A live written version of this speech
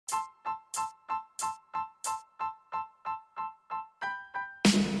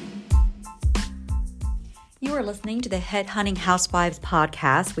You are listening to the Headhunting Housewives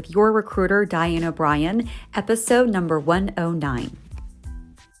podcast with your recruiter, Diane O'Brien, episode number 109.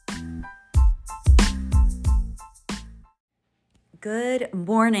 Good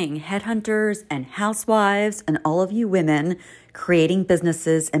morning, headhunters and housewives and all of you women creating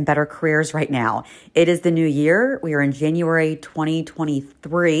businesses and better careers right now. It is the new year. We are in January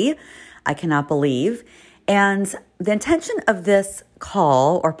 2023. I cannot believe. And the intention of this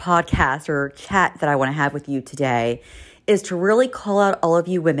call or podcast or chat that I want to have with you today is to really call out all of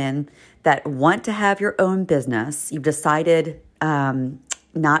you women that want to have your own business. You've decided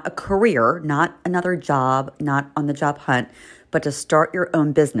not a career, not another job, not on the job hunt, but to start your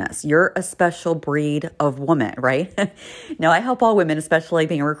own business. You're a special breed of woman, right? Now, I help all women, especially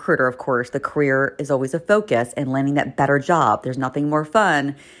being a recruiter, of course. The career is always a focus and landing that better job. There's nothing more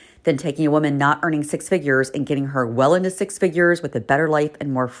fun than taking a woman not earning six figures and getting her well into six figures with a better life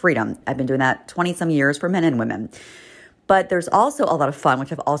and more freedom. I've been doing that 20 some years for men and women. But there's also a lot of fun,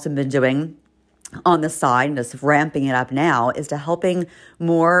 which I've also been doing on the side, and just ramping it up now, is to helping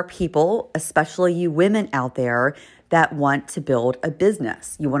more people, especially you women out there that want to build a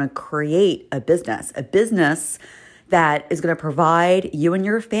business. You want to create a business that is going to provide you and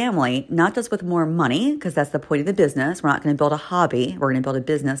your family, not just with more money, because that's the point of the business. We're not going to build a hobby. We're going to build a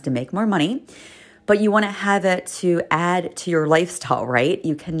business to make more money, but you want to have it to add to your lifestyle, right?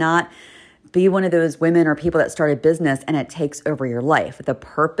 You cannot be one of those women or people that start a business and it takes over your life. The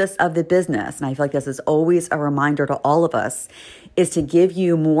purpose of the business, and I feel like this is always a reminder to all of us, is to give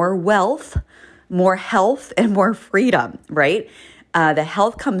you more wealth, more health, and more freedom, right? The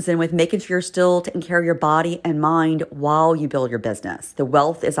health comes in with making sure you're still taking care of your body and mind while you build your business. The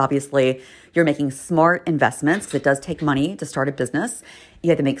wealth is obviously you're making smart investments, because it does take money to start a business. You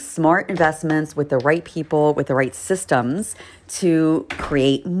have to make smart investments with the right people, with the right systems to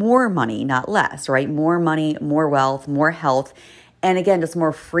create more money, not less, right? More money, more wealth, more health, and again, just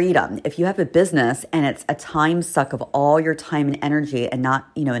more freedom. If you have a business and it's a time suck of all your time and energy and not,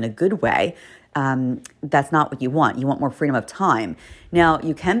 in a good way, that's not what you want. You want more freedom of time. Now,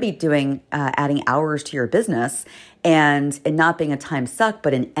 you can be doing adding hours to your business and not being a time suck,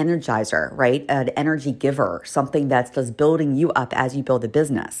 but an energizer, right? An energy giver, something that's just building you up as you build the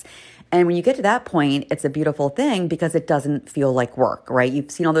business. And when you get to that point, it's a beautiful thing because it doesn't feel like work, right? You've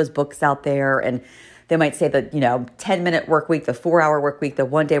seen all those books out there, and they might say that, 10-minute work week, the 4-hour work week, the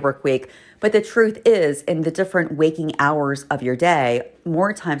 1-day work week. But the truth is, in the different waking hours of your day,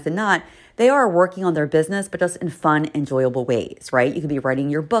 more times than not, they are working on their business, but just in fun, enjoyable ways, right? You could be writing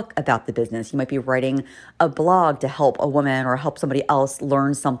your book about the business. You might be writing a blog to help a woman or help somebody else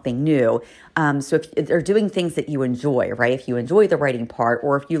learn something new. So if they're doing things that you enjoy, right? If you enjoy the writing part,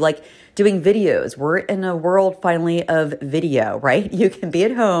 or if you like doing videos, we're in a world finally of video, right? You can be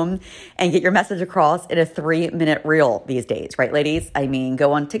at home and get your message across in a 3-minute reel these days, right, ladies? I mean,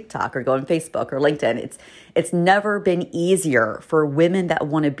 go on TikTok or go on Facebook or LinkedIn. It's never been easier for women that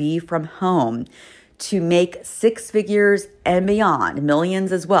want to be from home to make six figures and beyond,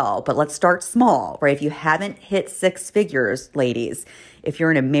 millions as well. But let's start small, right? If you haven't hit six figures, ladies, if you're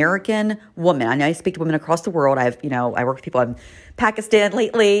an American woman, I know I speak to women across the world. I work with people in Pakistan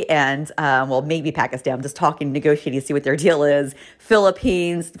lately, and maybe Pakistan. I'm just talking, negotiating to see what their deal is.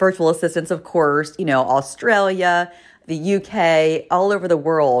 Philippines, virtual assistants, of course, Australia, the UK, all over the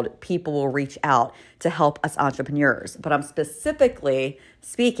world, people will reach out to help us entrepreneurs. But I'm specifically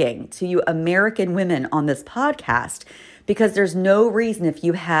speaking to you American women on this podcast because there's no reason, if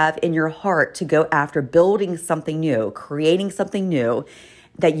you have in your heart to go after building something new, creating something new,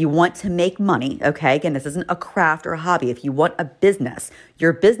 that you want to make money, okay? Again, this isn't a craft or a hobby. If you want a business,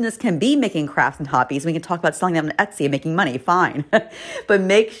 your business can be making crafts and hobbies. We can talk about selling them on Etsy and making money, fine. But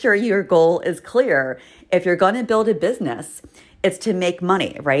make sure your goal is clear. If you're going to build a business, it's to make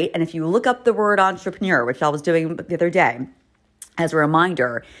money, right? And if you look up the word entrepreneur, which I was doing the other day, as a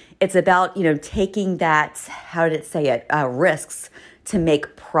reminder, it's about, taking that, how did it say it, risks to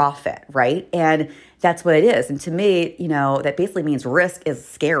make profit, right? And that's what it is. And to me, that basically means risk is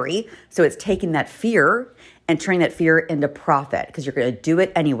scary. So it's taking that fear and turning that fear into profit, because you're going to do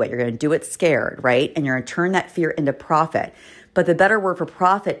it anyway. You're going to do it scared, right? And you're going to turn that fear into profit. But the better word for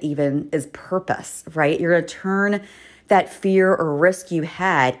profit even is purpose, right? You're going to turn that fear or risk you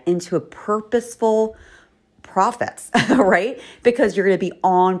had into a purposeful profits, right? Because you're going to be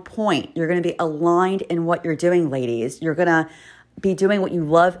on point. You're going to be aligned in what you're doing, ladies. You're going to be doing what you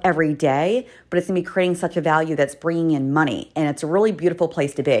love every day, but it's going to be creating such a value that's bringing in money. And it's a really beautiful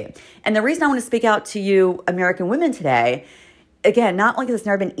place to be. And the reason I want to speak out to you American women today again, not like it's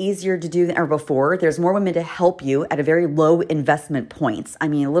never been easier to do than ever before. There's more women to help you at a very low investment points. I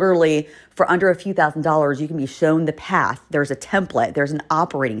mean, literally for under a few $1,000s, you can be shown the path. There's a template. There's an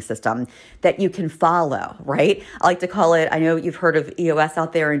operating system that you can follow, right? I like to call it, I know you've heard of EOS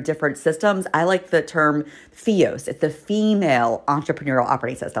out there in different systems. I like the term FEOS. It's the female entrepreneurial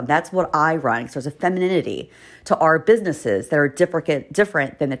operating system. That's what I run. So there's a femininity to our businesses that are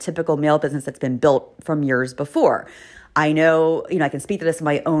different than the typical male business that's been built from years before. I know, I can speak to this in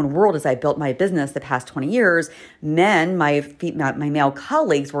my own world as I built my business the past 20 years. Men, my male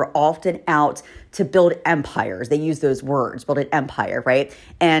colleagues were often out to build empires. They use those words, build an empire, right?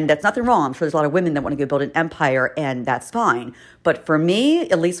 And that's nothing wrong. I'm sure there's a lot of women that want to go build an empire, and that's fine. But for me,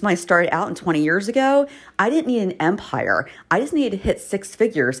 at least when I started out 20 years ago, I didn't need an empire. I just needed to hit 6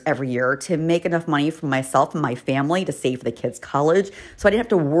 figures every year to make enough money for myself and my family to save for the kids' college. So I didn't have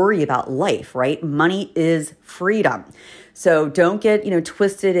to worry about life, right? Money is freedom. So don't get,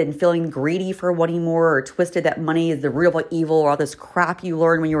 twisted and feeling greedy for wanting more, or twisted that money is the real evil, or all this crap you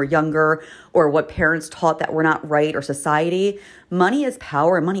learned when you were younger, or what parents taught that were not right, or society. Money is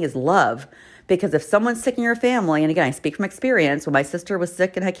power and money is love. Because if someone's sick in your family, and again, I speak from experience, when my sister was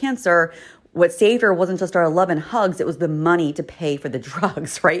sick and had cancer, what saved her wasn't just our love and hugs, it was the money to pay for the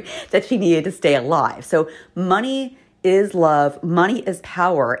drugs, right? That she needed to stay alive. So money is love, money is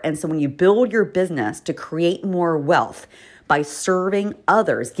power. And so when you build your business to create more wealth by serving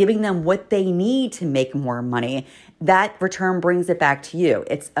others, giving them what they need to make more money, that return brings it back to you.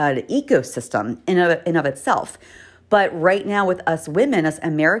 It's an ecosystem in of itself. But right now with us women, us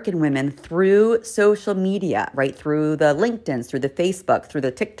American women, through social media, right, through the LinkedIns, through the Facebook, through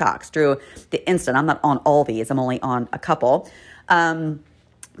the TikToks, through the Insta, I'm not on all these, I'm only on a couple.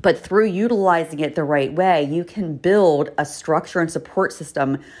 But through utilizing it the right way, you can build a structure and support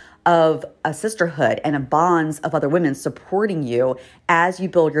system of a sisterhood and a bonds of other women supporting you as you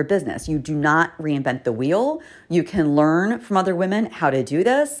build your business. You do not reinvent the wheel. You can learn from other women how to do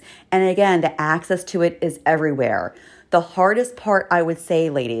this. And again, the access to it is everywhere. The hardest part, I would say,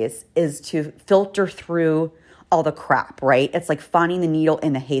 ladies, is to filter through all the crap, right? It's like finding the needle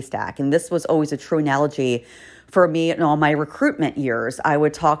in the haystack. And this was always a true analogy for me in all my recruitment years. I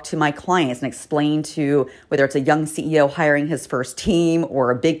would talk to my clients and explain to whether it's a young CEO hiring his first team,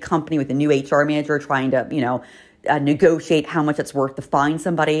 or a big company with a new HR manager trying to, negotiate how much it's worth to find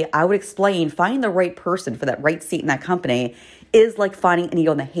somebody. I would explain finding the right person for that right seat in that company is like finding a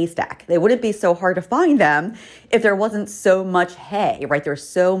needle in the haystack. It wouldn't be so hard to find them if there wasn't so much hay, right? There's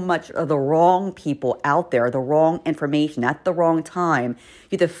so much of the wrong people out there, the wrong information at the wrong time.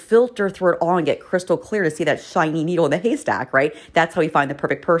 You have to filter through it all and get crystal clear to see that shiny needle in the haystack, right? That's how you find the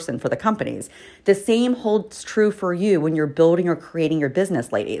perfect person for the companies. The same holds true for you when you're building or creating your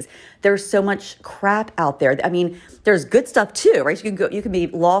business, ladies. There's so much crap out there. I mean, there's good stuff too, right? You can be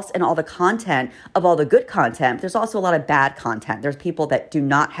lost in all the content of all the good content. But there's also a lot of bad content. There's people that do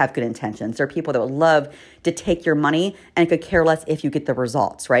not have good intentions. There are people that would love to take your money and could care less if you get the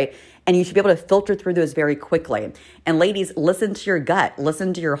results, right? And you should be able to filter through those very quickly. And ladies, listen to your gut,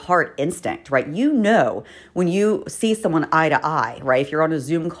 listen to your heart instinct, right? You know when you see someone eye to eye, right? If you're on a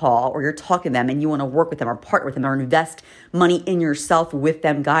Zoom call or you're talking to them and you want to work with them or partner with them or invest money in yourself with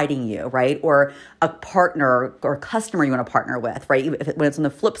them guiding you, right? Or a partner or customer you want to partner with, right? When it's on the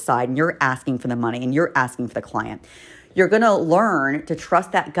flip side and you're asking for the money and you're asking for the client. You're going to learn to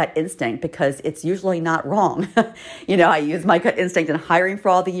trust that gut instinct because it's usually not wrong. I use my gut instinct in hiring for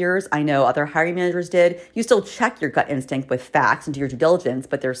all the years. I know other hiring managers did. You still check your gut instinct with facts and do your due diligence,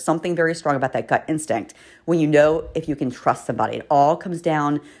 but there's something very strong about that gut instinct when you know if you can trust somebody. It all comes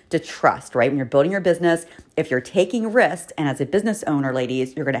down to trust, right? When you're building your business, if you're taking risks, and as a business owner,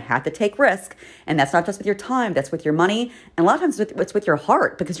 ladies, you're going to have to take risk. And that's not just with your time, that's with your money. And a lot of times it's with your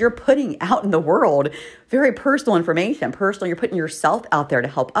heart because you're putting out in the world very personal information. Personal, you're putting yourself out there to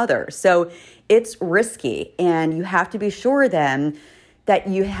help others. So it's risky. And you have to be sure then that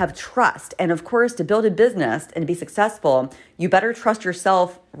you have trust. And of course, to build a business and to be successful, you better trust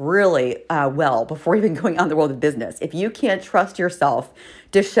yourself really well before even going on the world of business. If you can't trust yourself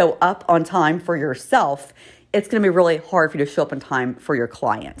to show up on time for yourself, it's going to be really hard for you to show up on time for your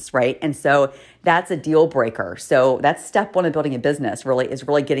clients, right? And so that's a deal breaker. So that's step one of building a business, is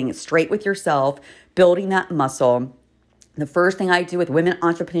really getting it straight with yourself, building that muscle. The first thing I do with women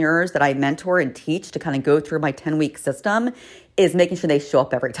entrepreneurs that I mentor and teach to kind of go through my 10-week system is making sure they show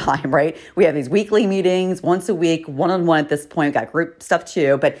up every time, right? We have these weekly meetings once a week, one-on-one at this point. We've got group stuff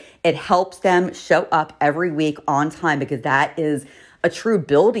too, but it helps them show up every week on time because that is a true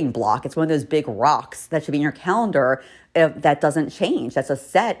building block. It's one of those big rocks that should be in your calendar that doesn't change. That's a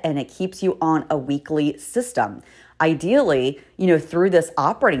set and it keeps you on a weekly system. ideally, through this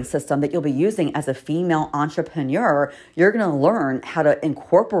operating system that you'll be using as a female entrepreneur, you're going to learn how to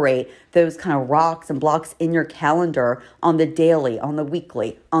incorporate those kind of rocks and blocks in your calendar on the daily, on the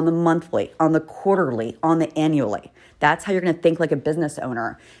weekly, on the monthly, on the quarterly, on the annually. That's how you're going to think like a business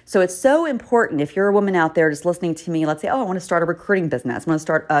owner. So it's so important if you're a woman out there just listening to me, let's say, I want to start a recruiting business. I want to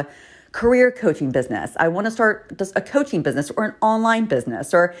start a career coaching business. I want to start just a coaching business or an online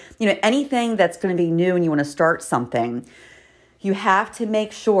business or, anything that's going to be new and you want to start something. You have to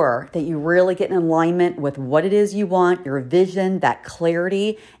make sure that you really get in alignment with what it is you want, your vision, that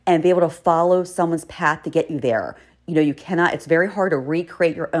clarity, and be able to follow someone's path to get you there. You cannot, it's very hard to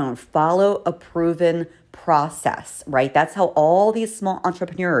recreate your own. Follow a proven process, right? That's how all these small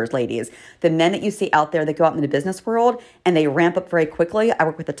entrepreneurs, ladies, the men that you see out there that go out in the business world and they ramp up very quickly. I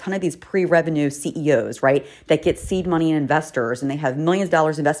work with a ton of these pre-revenue CEOs, right? That get seed money and investors and they have millions of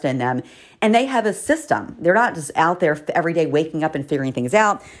dollars invested in them and they have a system. They're not just out there every day waking up and figuring things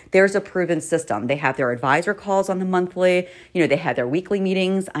out. There's a proven system. They have their advisor calls on the monthly, they have their weekly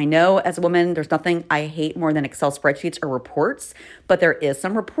meetings. I know as a woman, there's nothing I hate more than Excel spreadsheets or reports, but there is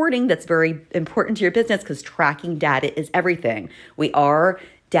some reporting that's very important to your business because tracking data is everything. We are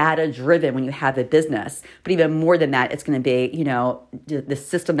data driven when you have a business, but even more than that, it's going to be, the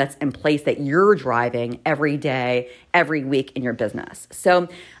system that's in place that you're driving every day, every week in your business. So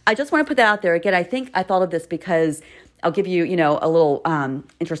I just want to put that out there. Again, I think I thought of this because I'll give you, a little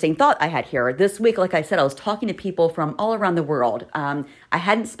interesting thought I had here. This week, like I said, I was talking to people from all around the world. I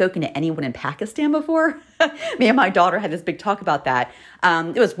hadn't spoken to anyone in Pakistan before. Me and my daughter had this big talk about that.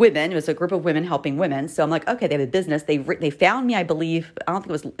 It was women. It was a group of women helping women. So I'm like, okay, they have a business. They found me, I believe. I don't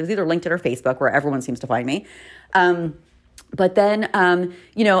think it was either LinkedIn or Facebook where everyone seems to find me. But then,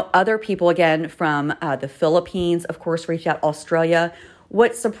 other people, again, from the Philippines, of course, reached out, Australia.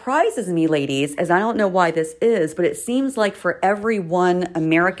 What surprises me, ladies, is I don't know why this is, but it seems like for every one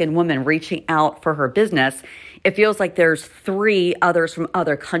American woman reaching out for her business, it feels like there's 3 others from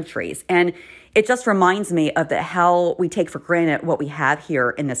other countries. And it just reminds me of how we take for granted what we have here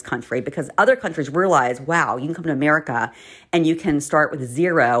in this country because other countries realize, wow, you can come to America and you can start with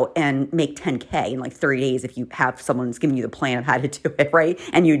 0 and make 10K in like 30 days if you have someone's giving you the plan of how to do it, right?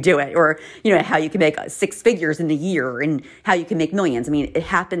 And you do it. Or, how you can make 6 figures in a year and how you can make millions. I mean, it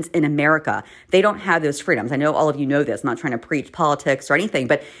happens in America. They don't have those freedoms. I know all of you know this. I'm not trying to preach politics or anything,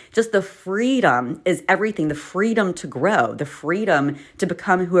 but just the freedom is everything. The freedom to grow, the freedom to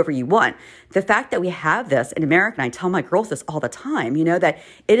become whoever you want. The fact that we have this in America, and I tell my girls this all the time, that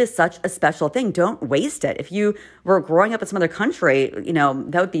it is such a special thing. Don't waste it. If you were growing up in some other country,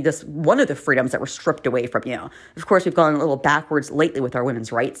 that would be just one of the freedoms that were stripped away from you. Of course, we've gone a little backwards lately with our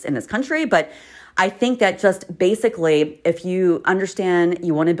women's rights in this country, but I think that just basically, if you understand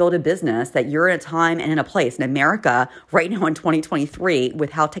you want to build a business, that you're in a time and in a place in America right now in 2023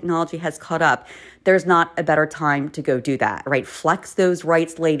 with how technology has caught up, there's not a better time to go do that, right? Flex those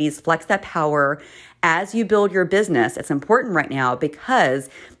rights, ladies, flex that power. As you build your business, it's important right now because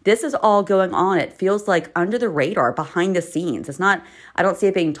this is all going on. It feels like under the radar, behind the scenes. It's not, I don't see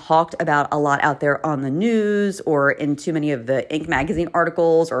it being talked about a lot out there on the news or in too many of the Inc. magazine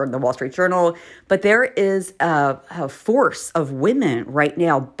articles or the Wall Street Journal, but there is a force of women right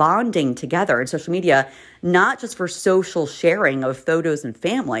now bonding together in social media, not just for social sharing of photos and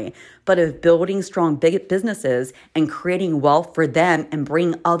family, but of building strong big businesses and creating wealth for them and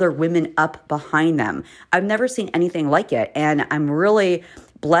bringing other women up behind them. I've never seen anything like it, and I'm really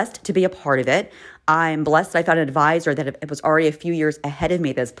blessed to be a part of it. I'm blessed I found an advisor that it was already a few years ahead of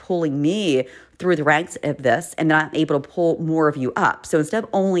me that's pulling me through the ranks of this, and then I'm able to pull more of you up. So instead of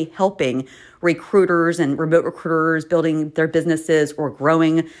only helping recruiters and remote recruiters building their businesses or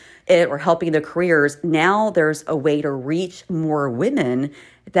growing it or helping their careers, now there's a way to reach more women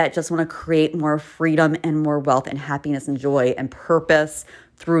that just want to create more freedom and more wealth and happiness and joy and purpose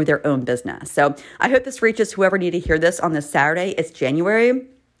through their own business. So I hope this reaches whoever need to hear this on this Saturday. It's January.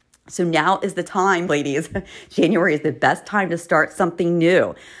 So now is the time, ladies. January is the best time to start something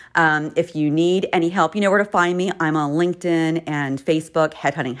new. If you need any help, you know where to find me. I'm on LinkedIn and Facebook,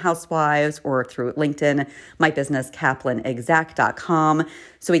 Headhunting Housewives, or through LinkedIn, my business, KaplanExact.com.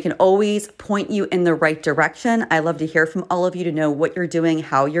 So we can always point you in the right direction. I love to hear from all of you to know what you're doing,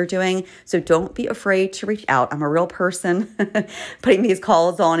 how you're doing. So don't be afraid to reach out. I'm a real person putting these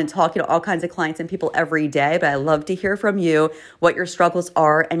calls on and talking to all kinds of clients and people every day, but I love to hear from you what your struggles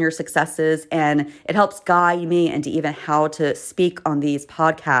are and your career successes, and it helps guide me into even how to speak on these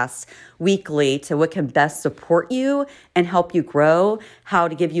podcasts weekly to what can best support you and help you grow, how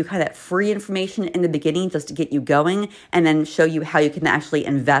to give you kind of that free information in the beginning just to get you going, and then show you how you can actually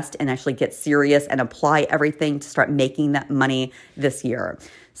invest and actually get serious and apply everything to start making that money this year.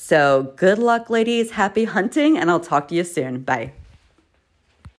 So good luck, ladies. Happy hunting, and I'll talk to you soon. Bye.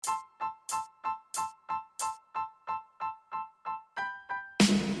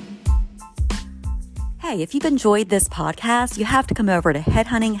 Hey, if you've enjoyed this podcast, you have to come over to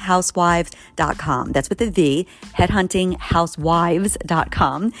headhuntinghousewives.com. That's with a V,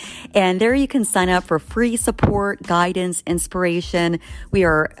 headhuntinghousewives.com. And there you can sign up for free support, guidance, inspiration. We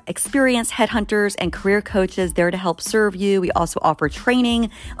are experienced headhunters and career coaches there to help serve you. We also offer training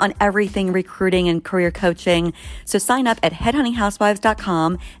on everything recruiting and career coaching. So sign up at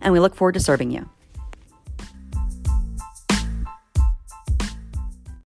headhuntinghousewives.com, and we look forward to serving you.